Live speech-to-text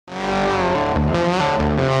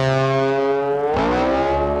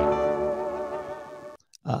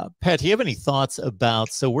Pat, do you have any thoughts about,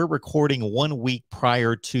 so we're recording 1 week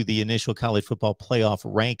prior to the initial college football playoff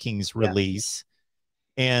rankings release,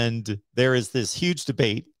 and there is this huge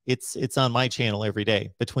debate. It's on my channel every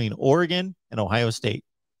day between Oregon and Ohio State.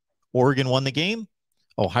 Oregon won the game.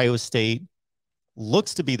 Ohio State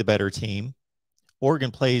looks to be the better team.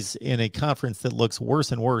 Oregon plays in a conference that looks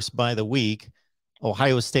worse and worse by the week.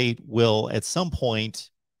 Ohio State will at some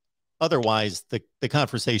point, otherwise the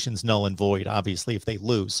conversation's null and void, obviously, if they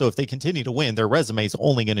lose. So if they continue to win, their resume is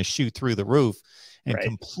only going to shoot through the roof and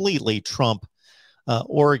completely trump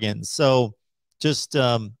Oregon. So just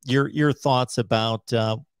your thoughts about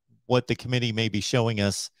what the committee may be showing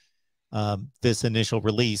us this initial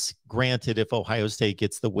release, granted if Ohio State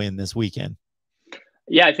gets the win this weekend.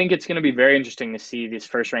 Yeah, I think it's going to be very interesting to see this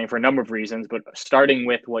first rank for a number of reasons, but starting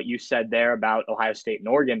with what you said there about Ohio State and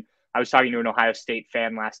Oregon, I was talking to an Ohio State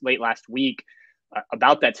fan late last week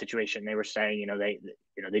about that situation. They were saying,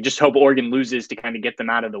 they just hope Oregon loses to kind of get them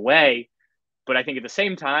out of the way. But I think at the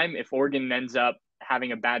same time, if Oregon ends up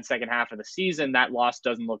having a bad second half of the season, that loss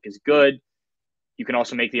doesn't look as good. You can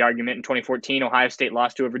also make the argument in 2014, Ohio State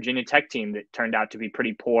lost to a Virginia Tech team that turned out to be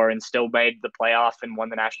pretty poor and still made the playoff and won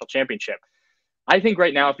the national championship. I think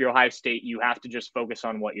right now, if you're Ohio State, you have to just focus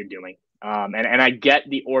on what you're doing. And I get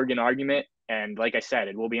the Oregon argument. And like I said,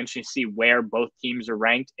 it will be interesting to see where both teams are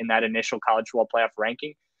ranked in that initial college football playoff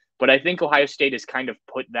ranking. But I think Ohio State has kind of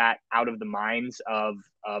put that out of the minds of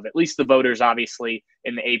at least the voters, obviously,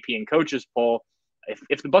 in the AP and coaches poll.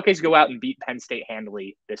 If the Buckeyes go out and beat Penn State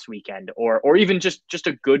handily this weekend, or even just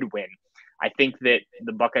a good win, I think that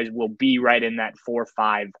the Buckeyes will be right in that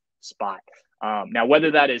 4-5 spot. Now,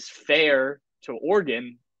 whether that is fair to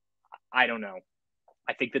Oregon, I don't know.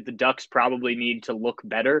 I think that the Ducks probably need to look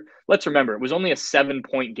better. Let's remember, it was only a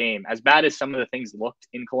 7-point game. As bad as some of the things looked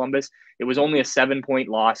in Columbus, it was only a 7-point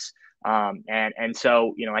loss. And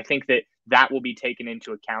so, I think that will be taken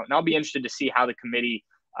into account. And I'll be interested to see how the committee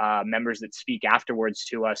members that speak afterwards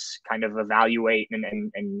to us kind of evaluate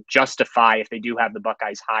and justify if they do have the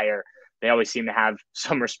Buckeyes higher. They always seem to have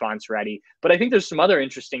some response ready. But I think there's some other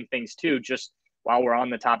interesting things too, just while we're on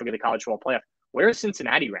the topic of the college football playoff. Where is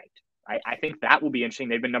Cincinnati ranked? I think that will be interesting.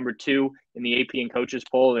 They've been number 2 in the AP and coaches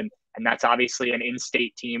poll, and that's obviously an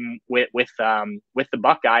in-state team with the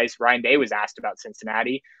Buckeyes. Ryan Day was asked about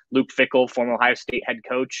Cincinnati. Luke Fickell, former Ohio State head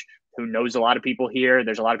coach, who knows a lot of people here.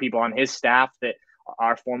 There's a lot of people on his staff that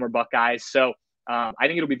are former Buckeyes. So I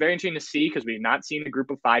think it'll be very interesting to see, because we've not seen the Group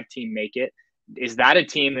of 5 team make it. Is that a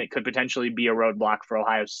team that could potentially be a roadblock for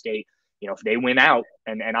Ohio State? If they win out,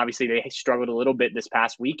 and obviously they struggled a little bit this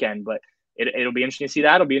past weekend, but it'll be interesting to see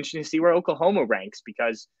that. It'll be interesting to see where Oklahoma ranks,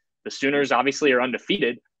 because the Sooners obviously are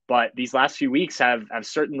undefeated, but these last few weeks have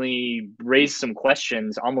certainly raised some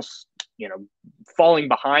questions, almost, falling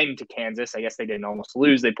behind to Kansas. I guess they didn't almost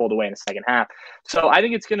lose. They pulled away in the second half. So I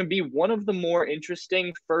think it's going to be one of the more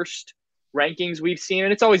interesting first rankings we've seen.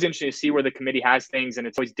 And it's always interesting to see where the committee has things, and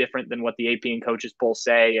it's always different than what the AP and coaches poll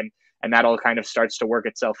say. And that all kind of starts to work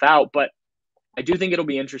itself out. But I do think it'll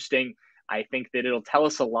be interesting. I think that it'll tell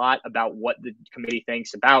us a lot about what the committee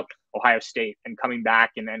thinks about Ohio State and coming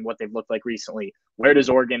back and what they've looked like recently. Where does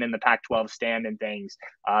Oregon and the Pac-12 stand in things?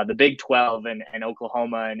 The Big 12 and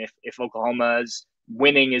Oklahoma, and if Oklahoma's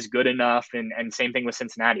winning is good enough, and same thing with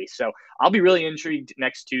Cincinnati. So I'll be really intrigued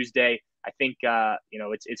next Tuesday. I think,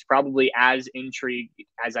 it's probably as intrigued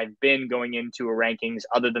as I've been going into a rankings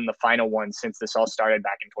other than the final one since this all started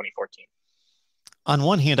back in 2014. On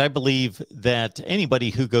one hand, I believe that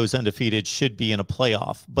anybody who goes undefeated should be in a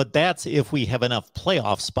playoff, but that's if we have enough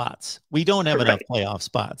playoff spots. We don't have enough playoff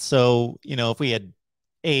spots. So, if we had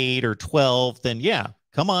 8 or 12, then yeah,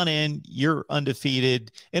 come on in, you're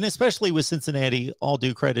undefeated. And especially with Cincinnati, all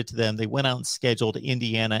due credit to them, they went out and scheduled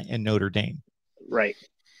Indiana and Notre Dame. Right.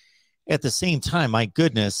 At the same time, my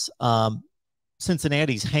goodness,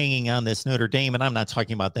 Cincinnati's hanging on this Notre Dame, and I'm not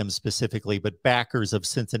talking about them specifically, but backers of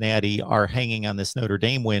Cincinnati are hanging on this Notre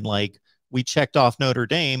Dame win. Like, we checked off Notre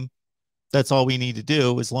Dame. That's all we need to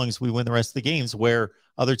do as long as we win the rest of the games, where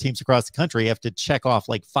other teams across the country have to check off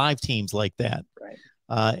like 5 teams like that. Right.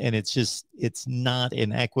 And it's not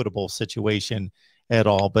an equitable situation at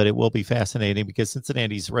all, but it will be fascinating because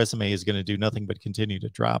Cincinnati's resume is going to do nothing but continue to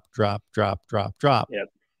drop. Yep.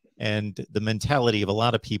 And the mentality of a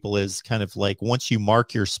lot of people is kind of like, once you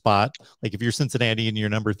mark your spot, like if you're Cincinnati and you're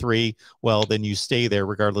number 3, well, then you stay there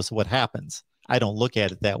regardless of what happens. I don't look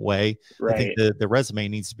at it that way. Right. I think the resume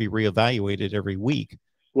needs to be reevaluated every week.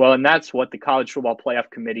 Well, and that's what the College Football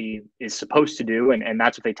Playoff Committee is supposed to do. And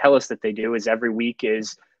that's what they tell us that they do, is every week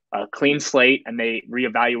is a clean slate, and they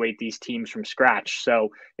reevaluate these teams from scratch. So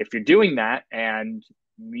if you're doing that and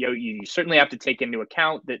you certainly have to take into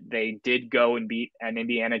account that they did go and beat an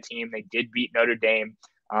Indiana team. They did beat Notre Dame.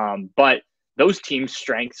 But those teams'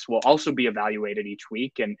 strengths will also be evaluated each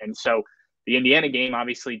week. And so the Indiana game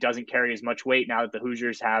obviously doesn't carry as much weight now that the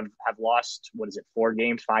Hoosiers have lost,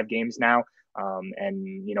 5 games now.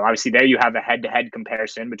 And, obviously there you have a head-to-head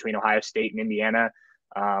comparison between Ohio State and Indiana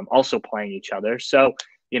also playing each other. So,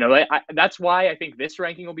 that's why I think this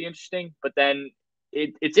ranking will be interesting. But then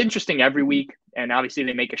it's interesting every week, and obviously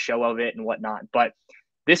they make a show of it and whatnot. But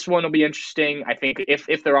this one will be interesting. I think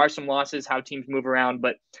if there are some losses, how teams move around.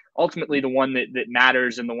 But ultimately the one that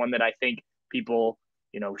matters and the one that I think people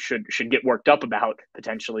should get worked up about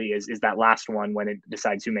potentially is that last one when it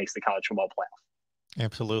decides who makes the college football playoff.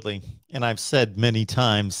 Absolutely. And I've said many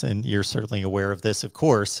times, and you're certainly aware of this, of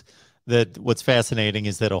course, that what's fascinating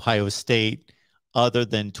is that Ohio State, other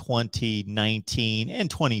than 2019 and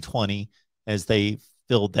 2020, as they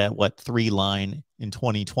filled that 3 line in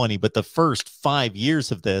 2020, but the first 5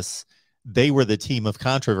 years of this, they were the team of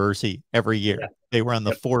controversy every year. Yeah. They were on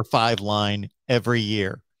the 4-5 line every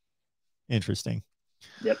year. Interesting.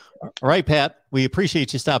 Yep. All right, Pat, we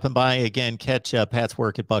appreciate you stopping by again. Catch Pat's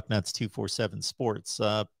work at Bucknuts 247 Sports.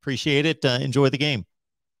 Appreciate it. Enjoy the game.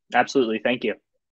 Absolutely. Thank you.